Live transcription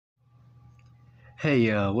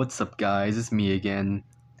Hey, what's up guys? It's me again,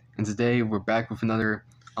 and today we're back with another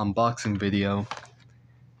unboxing video.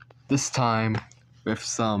 This time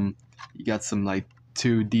with you got some like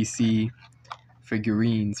two DC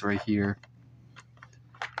figurines right here,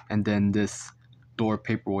 and then this door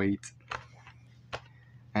paperweight,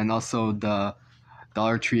 and also the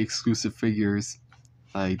Dollar Tree exclusive figures.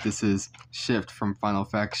 Like this is Shift from Final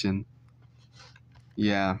Faction.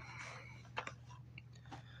 Yeah.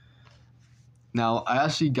 Now I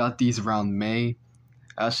actually got these around May.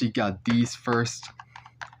 I actually got these first,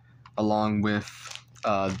 along with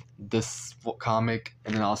this comic,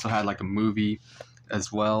 and then I also had like a movie as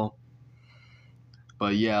well.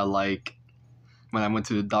 But yeah, like when I went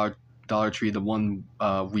to the Dollar Tree the one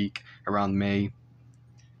week around May,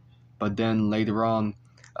 but then later on,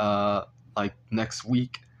 like next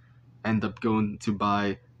week, I ended up going to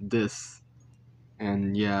buy this,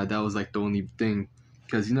 and yeah, that was like the only thing,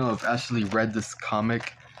 because I've actually read this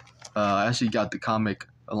comic. I actually got the comic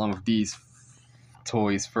along with these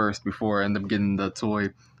toys first before I end up getting the toy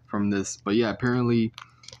from this. But yeah, apparently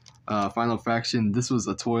Final Faction, this was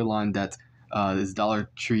a toy line that is Dollar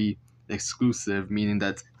Tree exclusive, meaning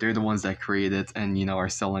that they're the ones that create it and are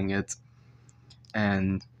selling it.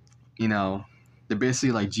 And they're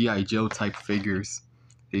basically like G.I. Joe type figures,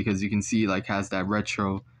 because you can see like has that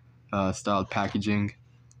retro styled packaging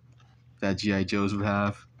that G.I. Joes would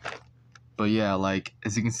have. But yeah, like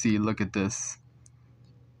as you can see, look at this.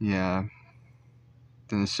 Yeah.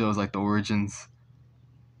 Then it shows like the origins.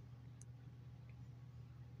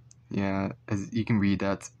 Yeah, as you can read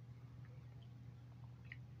that.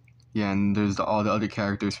 Yeah, and there's all the other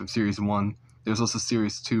characters from Series 1. There's also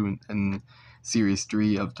Series 2 and Series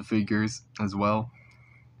 3 of the figures as well.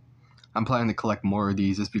 I'm planning to collect more of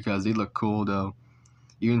these just because they look cool though.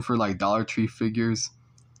 Even for like Dollar Tree figures.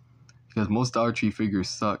 Because most Dollar Tree figures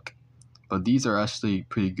suck. But these are actually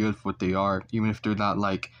pretty good for what they are. Even if they're not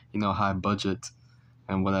like, high budget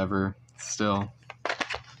and whatever. Still.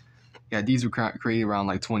 Yeah, these were created around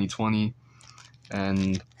like 2020.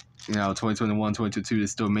 And 2021, 2022, they're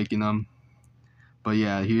still making them. But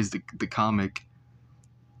yeah, here's the comic.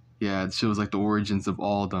 Yeah, it shows like the origins of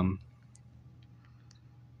all of them.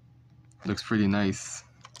 Looks pretty nice.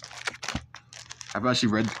 I've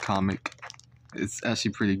actually read the comic. It's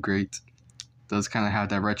actually pretty great. Does kind of have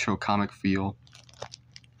that retro comic feel.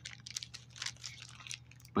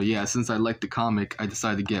 But yeah, since I like the comic, I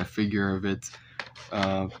decided to get a figure of it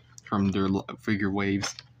from their figure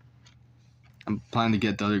waves. I'm planning to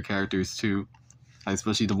get the other characters too,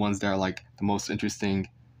 especially the ones that are like the most interesting,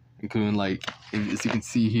 including like, as you can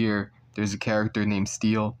see here, there's a character named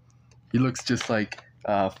Steel. He looks just like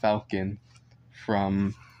Falcon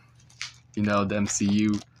from the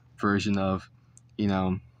MCU version of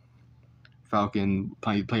Falcon,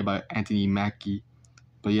 played by Anthony Mackie.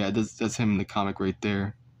 But yeah, that's him in the comic right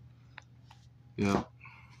there. Yep.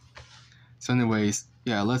 So anyways,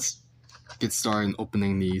 yeah, let's get started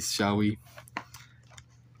opening these, shall we?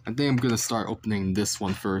 I think I'm gonna start opening this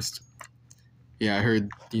one first. Yeah, I heard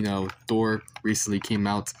Thor recently came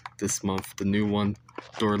out this month, the new one,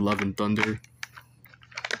 Thor: Love and Thunder.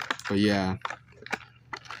 But yeah,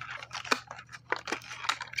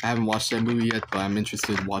 I haven't watched that movie yet, but I'm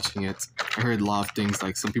interested in watching it. I heard a lot of things,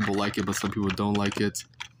 like some people like it, but some people don't like it.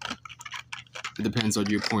 It depends on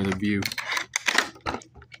your point of view.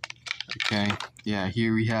 Okay, yeah,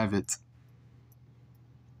 here we have it.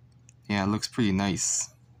 Yeah, it looks pretty nice.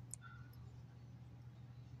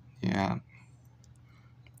 Yeah.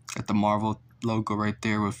 Got the Marvel logo right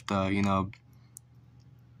there with the,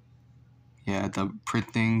 the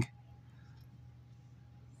printing.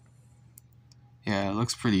 Yeah, it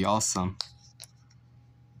looks pretty awesome.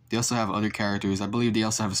 They also have other characters. I believe they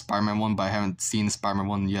also have a Spider-Man one, but I haven't seen the Spider-Man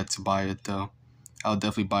one yet to buy it though. I'll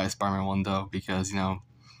definitely buy a Spider-Man one though, because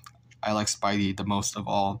I like Spidey the most of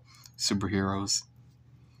all superheroes.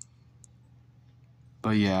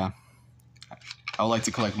 But yeah, I would like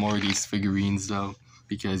to collect more of these figurines though,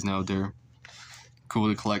 because they're cool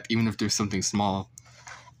to collect, even if there's something small.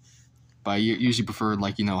 But I usually prefer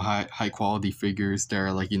like high quality figures that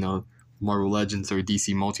are like Marvel Legends or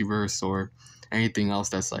DC Multiverse or anything else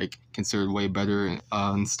that's like considered way better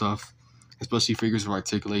and stuff. Especially figures of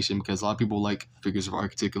articulation, because a lot of people like figures of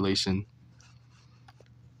articulation.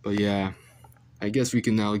 But yeah, I guess we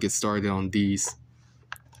can now get started on these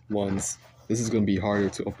ones. This is going to be harder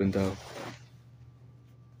to open though.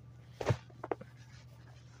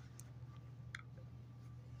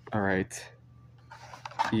 Alright,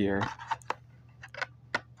 here.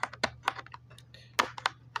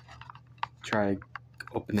 Try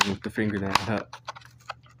opening with the fingernail.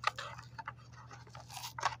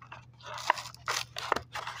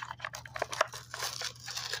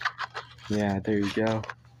 Yeah, there you go.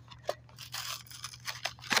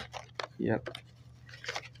 Yep.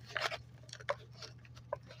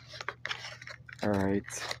 Alright.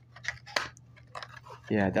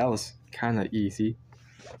 Yeah, that was kind of easy.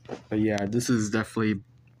 But yeah, this is definitely,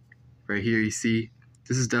 right here you see,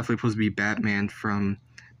 this is definitely supposed to be Batman from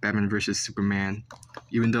Batman vs. Superman.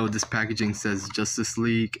 Even though this packaging says Justice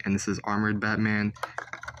League and this is Armored Batman.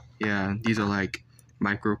 Yeah, these are like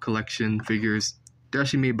micro collection figures. They're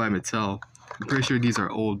actually made by Mattel. I'm pretty sure these are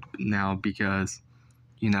old now because,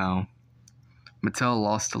 you know, Mattel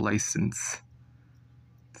lost the license.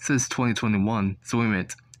 It says 2021. So wait a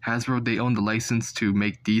minute. Hasbro, they own the license to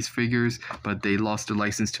make these figures, but they lost the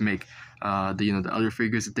license to make the other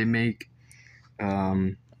figures that they make.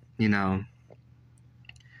 You know,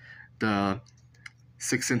 the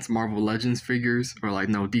 6th Sense Marvel Legends figures, or like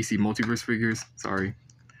no DC Multiverse figures. Sorry,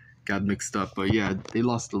 got mixed up. But yeah, they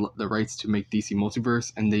lost the rights to make DC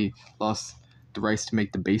Multiverse, and they lost the rights to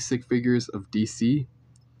make the basic figures of DC.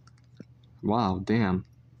 Wow, damn,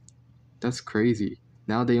 that's crazy.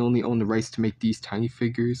 Now they only own the rights to make these tiny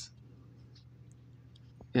figures.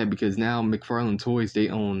 Yeah, because now McFarlane Toys, they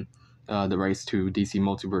own the rights to DC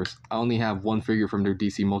Multiverse. I only have one figure from their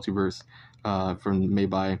DC Multiverse, made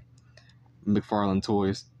by McFarlane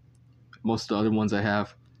Toys. Most of the other ones I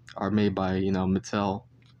have are made by Mattel.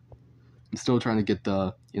 I'm still trying to get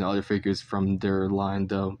the other figures from their line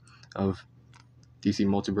though of DC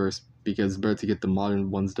Multiverse, because it's better to get the modern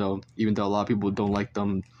ones though. Even though a lot of people don't like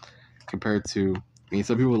them compared to, I mean,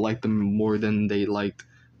 some people like them more than they liked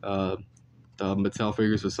the Mattel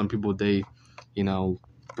figures, but some people they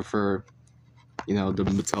prefer the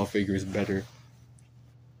Mattel figures better.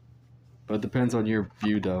 But it depends on your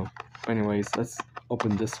view though. But anyways, let's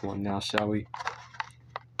open this one now, shall we?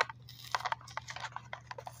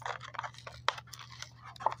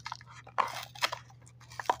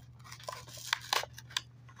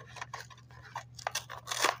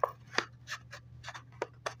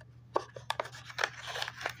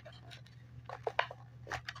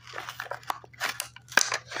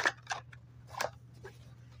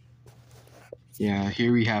 Yeah,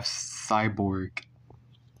 here we have Cyborg.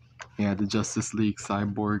 Yeah, the Justice League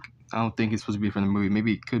Cyborg. I don't think it's supposed to be from the movie.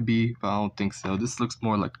 Maybe it could be, but I don't think so. This looks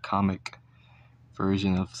more like a comic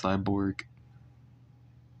version of Cyborg.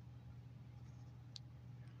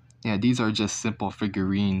 Yeah, these are just simple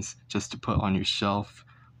figurines just to put on your shelf,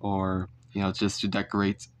 or just to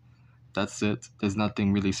decorate. That's it. There's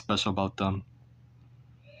nothing really special about them.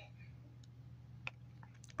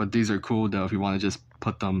 But these are cool though if you want to just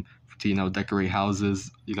put them to decorate houses,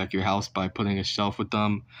 like your house, by putting a shelf with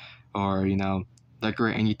them, or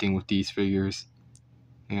decorate anything with these figures.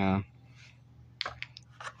 Yeah.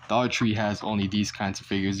 Dollar Tree has only these kinds of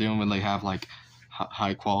figures. They don't really have like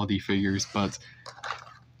high quality figures, but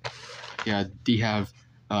yeah, they have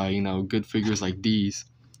good figures like these.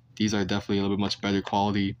 These are definitely a little bit much better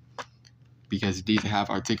quality because these have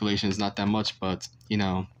articulation is not that much, but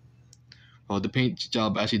well, the paint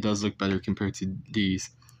job actually does look better compared to these,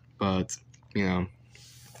 but you know.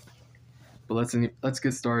 But let's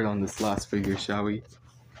get started on this last figure, shall we?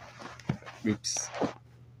 Oops.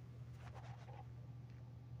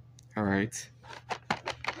 All right.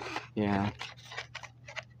 Yeah.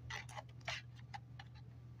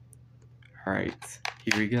 All right.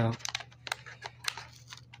 Here we go.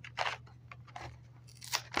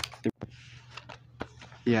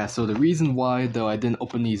 Yeah, so the reason why though I didn't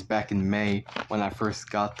open these back in May when I first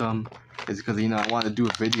got them is because I wanted to do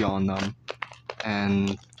a video on them,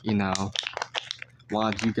 and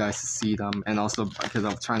wanted you guys to see them, and also because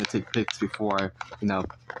I'm trying to take pics before I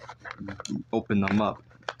open them up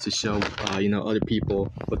to show other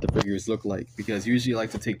people what the figures look like, because usually I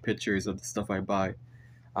like to take pictures of the stuff I buy.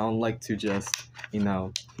 I don't like to just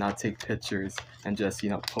not take pictures and just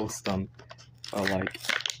post them, or like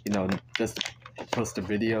just post the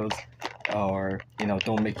videos, or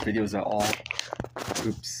don't make videos at all.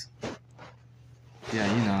 Oops.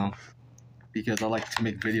 Yeah, because I like to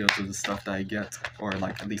make videos of the stuff that I get, or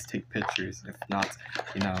like at least take pictures, if not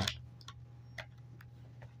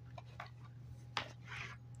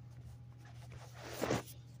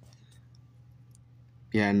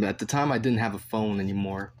yeah. And at the time I didn't have a phone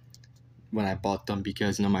anymore when I bought them,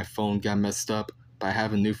 because my phone got messed up, but I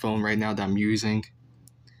have a new phone right now that I'm using.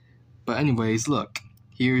 But anyways, look,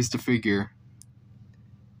 here's the figure.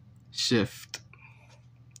 Shift.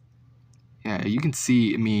 Yeah, you can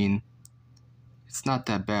see, I mean, it's not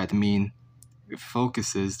that bad. I mean, it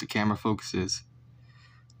focuses, the camera focuses.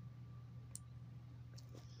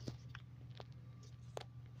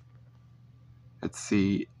 Let's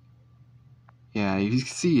see. Yeah, you can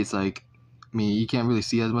see it's like I mean, you can't really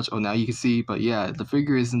see as much. Oh, now you can see, but yeah, the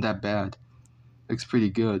figure isn't that bad. Looks pretty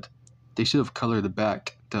good. They should have colored the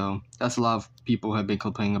back, though. That's a lot of people have been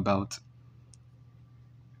complaining about.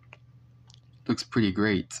 Looks pretty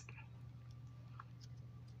great.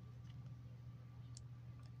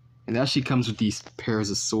 And it actually comes with these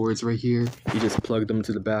pairs of swords right here. You just plug them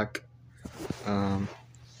to the back. Let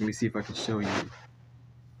me see if I can show you.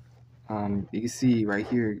 You can see right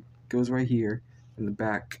here, it goes right here, in the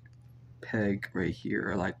back peg right here,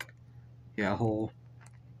 or like, yeah, hole.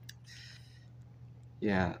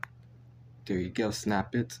 Yeah, there you go,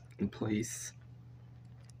 snap it in place.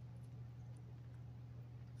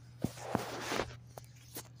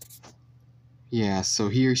 Yeah, so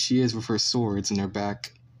here she is with her swords in her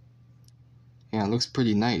back. Yeah, it looks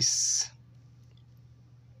pretty nice.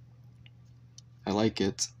 I like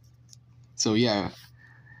it. So yeah,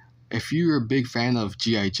 if you're a big fan of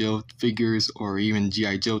G.I. Joe figures or even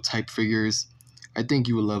G.I. Joe type figures, I think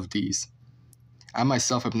you will love these. I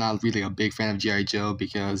myself am not really a big fan of G.I. Joe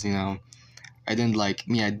because, you know, I didn't like,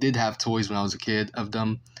 I did have toys when I was a kid of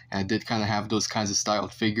them, and I did kind of have those kinds of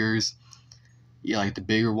styled figures. Yeah, like the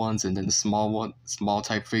bigger ones and then the small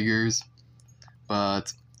type figures.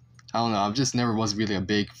 But I don't know, I just never was really a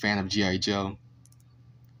big fan of G.I. Joe.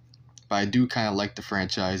 But I do kind of like the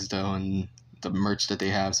franchise though, and the merch that they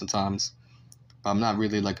have sometimes. But I'm not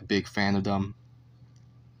really like a big fan of them.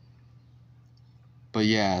 But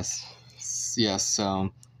yes,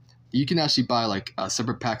 you can actually buy like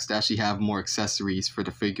separate packs that actually have more accessories for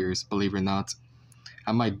the figures, believe it or not.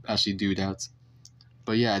 I might actually do that.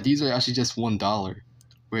 But yeah, these are actually just $1,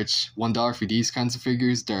 which $1 for these kinds of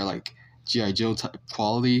figures, they're like G.I. Joe type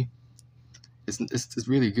quality. It's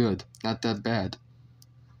really good, not that bad.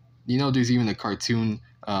 You know, there's even a cartoon,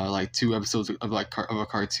 like 2 episodes of a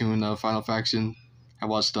cartoon of Final Faction. I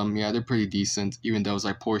watched them. Yeah, they're pretty decent, even though it's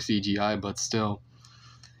like poor CGI, but still,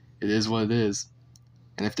 it is what it is.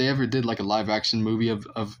 And if they ever did like a live action movie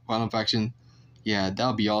of Final Faction, yeah, that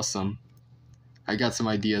would be awesome. I got some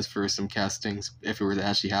ideas for some castings if it were to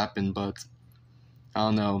actually happen, but I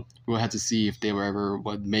don't know. We'll have to see if they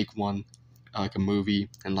would make one, like a movie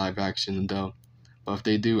in live action though. But if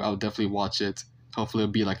they do, I'll definitely watch it. Hopefully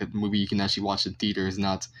it'll be like a movie you can actually watch in theaters,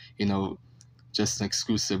 not, you know, just an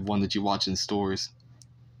exclusive one that you watch in stores.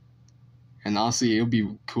 And honestly, it would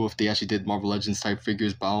be cool if they actually did Marvel Legends type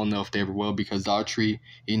figures, but I don't know if they ever will because Dollar Tree,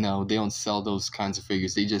 you know, they don't sell those kinds of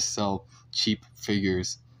figures. They just sell cheap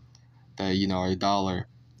figures that, you know, are $1.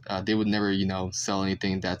 They would never, you know, sell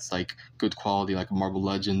anything that's like good quality, like Marvel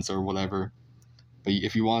Legends or whatever. But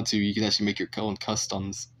if you want to, you can actually make your own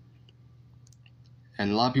customs.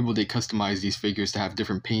 And a lot of people, they customize these figures to have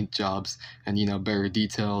different paint jobs and, you know, better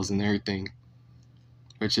details and everything,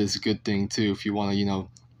 which is a good thing too if you want to, you know,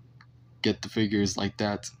 get the figures like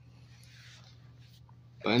that.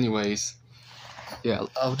 But anyways, yeah,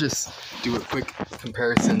 I'll just do a quick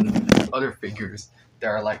comparison of other figures that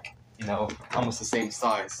are like, you know, almost the same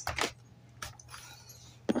size.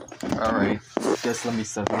 Alright, just let me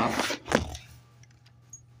set it up.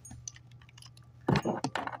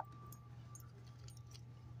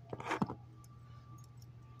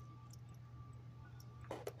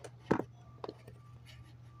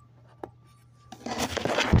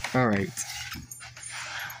 Alright.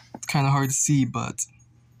 It's kind of hard to see, but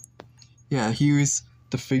yeah, here's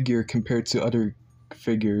the figure compared to other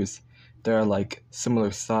figures that are like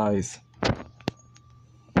similar size.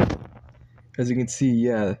 As you can see,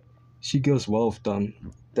 yeah, she goes well with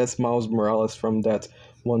them. That's Miles Morales from that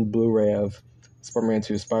one Blu-ray of Spider-Man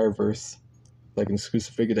 2 Spider-Verse, like an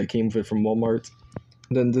exclusive figure that came with it from Walmart.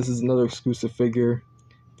 And then this is another exclusive figure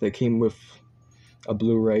that came with a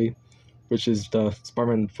Blu-ray, which is the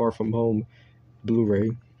Spider-Man Far From Home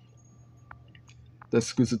Blu-ray. That's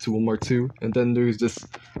exclusive to Walmart too. And then there's this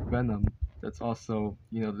Venom that's also,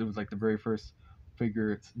 you know, it was like the very first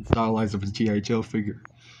figure it's stylized of a G.I. Joe figure.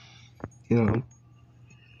 You know,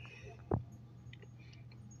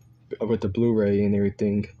 with the Blu-ray and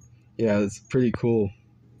everything. Yeah, it's pretty cool.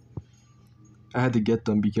 I had to get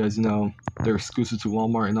them because, you know, they're exclusive to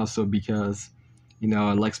Walmart and also because, you know,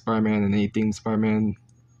 I like Spider-Man and anything Spider-Man.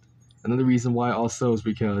 Another reason why also is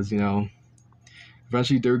because, you know,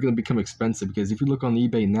 eventually they're going to become expensive because if you look on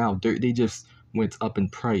eBay now, they just went up in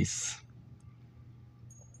price.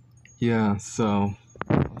 Yeah, so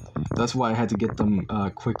that's why I had to get them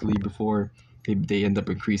quickly before they end up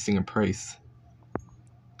increasing in price.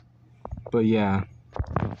 But yeah.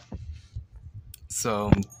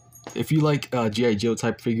 So, if you like G.I. Joe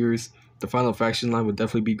type figures, the Final Faction line would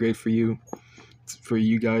definitely be great for you. For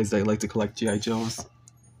you guys that like to collect G.I. Joes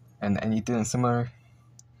and anything similar.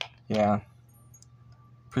 Yeah.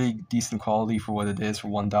 pretty decent quality for what it is for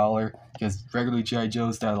 $1. Because regular GI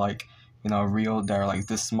Joes that are like, real, that are like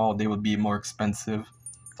this small, they would be more expensive.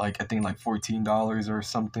 Like I think like $14 or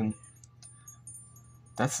something.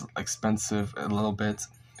 That's expensive a little bit,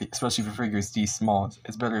 especially for figures these small.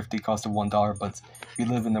 It's better if they cost $1, but we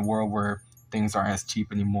live in a world where things aren't as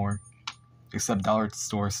cheap anymore, except dollar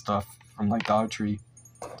store stuff from like Dollar Tree.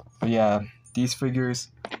 But yeah, these figures,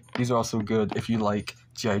 these are also good if you like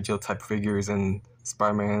G.I. Joe type figures and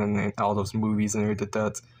Spider-Man and all those movies and everything like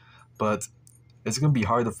that. But it's gonna be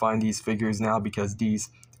hard to find these figures now because these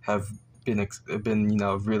have been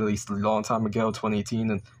released a long time ago,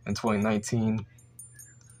 2018 and 2019,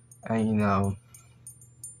 and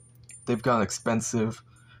they've gotten expensive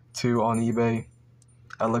too on eBay.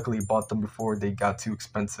 I luckily bought them before they got too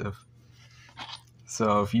expensive.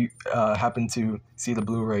 So if you happen to see the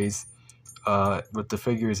Blu-rays with the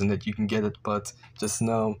figures in it, you can get it, but just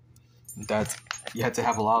know that you had to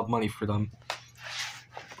have a lot of money for them.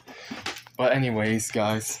 But anyways,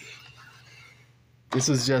 guys, this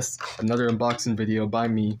was just another unboxing video by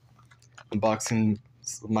me, unboxing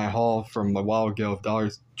my haul from a while ago of Dollar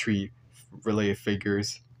Tree related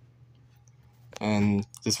figures, and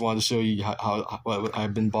just wanted to show you what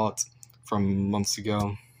I've been bought from months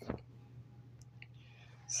ago.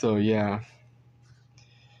 So yeah,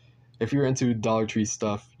 if you're into Dollar Tree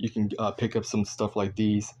stuff, you can pick up some stuff like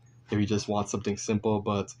these if you just want something simple.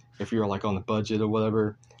 But if you're like on a budget or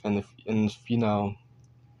whatever, and if you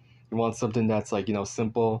want something that's like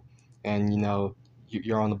simple, and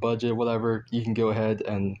you're on the budget, whatever, you can go ahead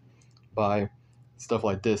and buy stuff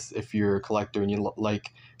like this. If you're a collector and you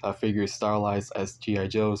like figures stylized as GI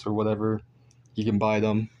Joes or whatever, you can buy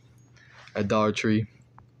them at Dollar Tree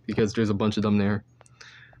because there's a bunch of them there.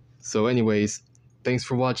 So anyways, thanks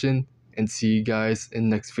for watching, and see you guys in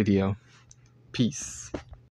the next video. Peace.